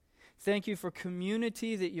 Thank you for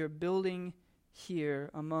community that you're building here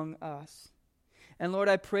among us. And Lord,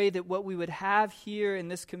 I pray that what we would have here in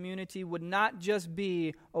this community would not just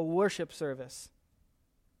be a worship service,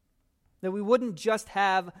 that we wouldn't just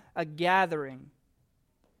have a gathering,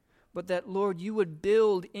 but that, Lord, you would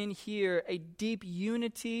build in here a deep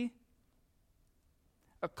unity,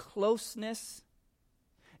 a closeness,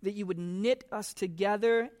 that you would knit us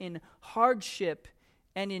together in hardship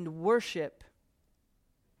and in worship,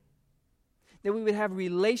 that we would have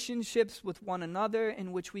relationships with one another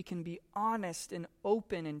in which we can be honest and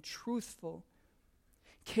open and truthful,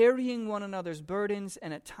 carrying one another's burdens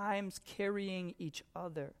and at times carrying each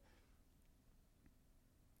other,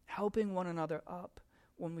 helping one another up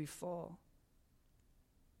when we fall.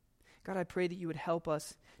 God, I pray that you would help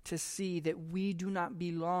us to see that we do not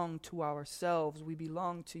belong to ourselves, we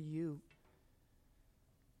belong to you.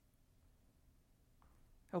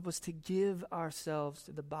 Help us to give ourselves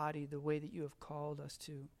to the body the way that you have called us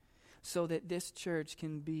to, so that this church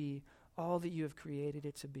can be all that you have created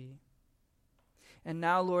it to be. And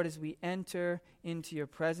now, Lord, as we enter into your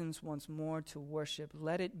presence once more to worship,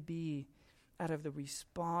 let it be out of the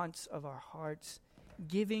response of our hearts,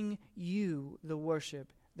 giving you the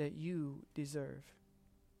worship that you deserve.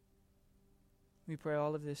 We pray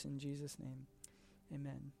all of this in Jesus' name.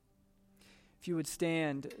 Amen. If you would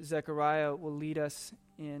stand, Zechariah will lead us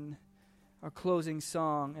in our closing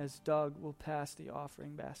song as Doug will pass the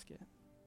offering basket.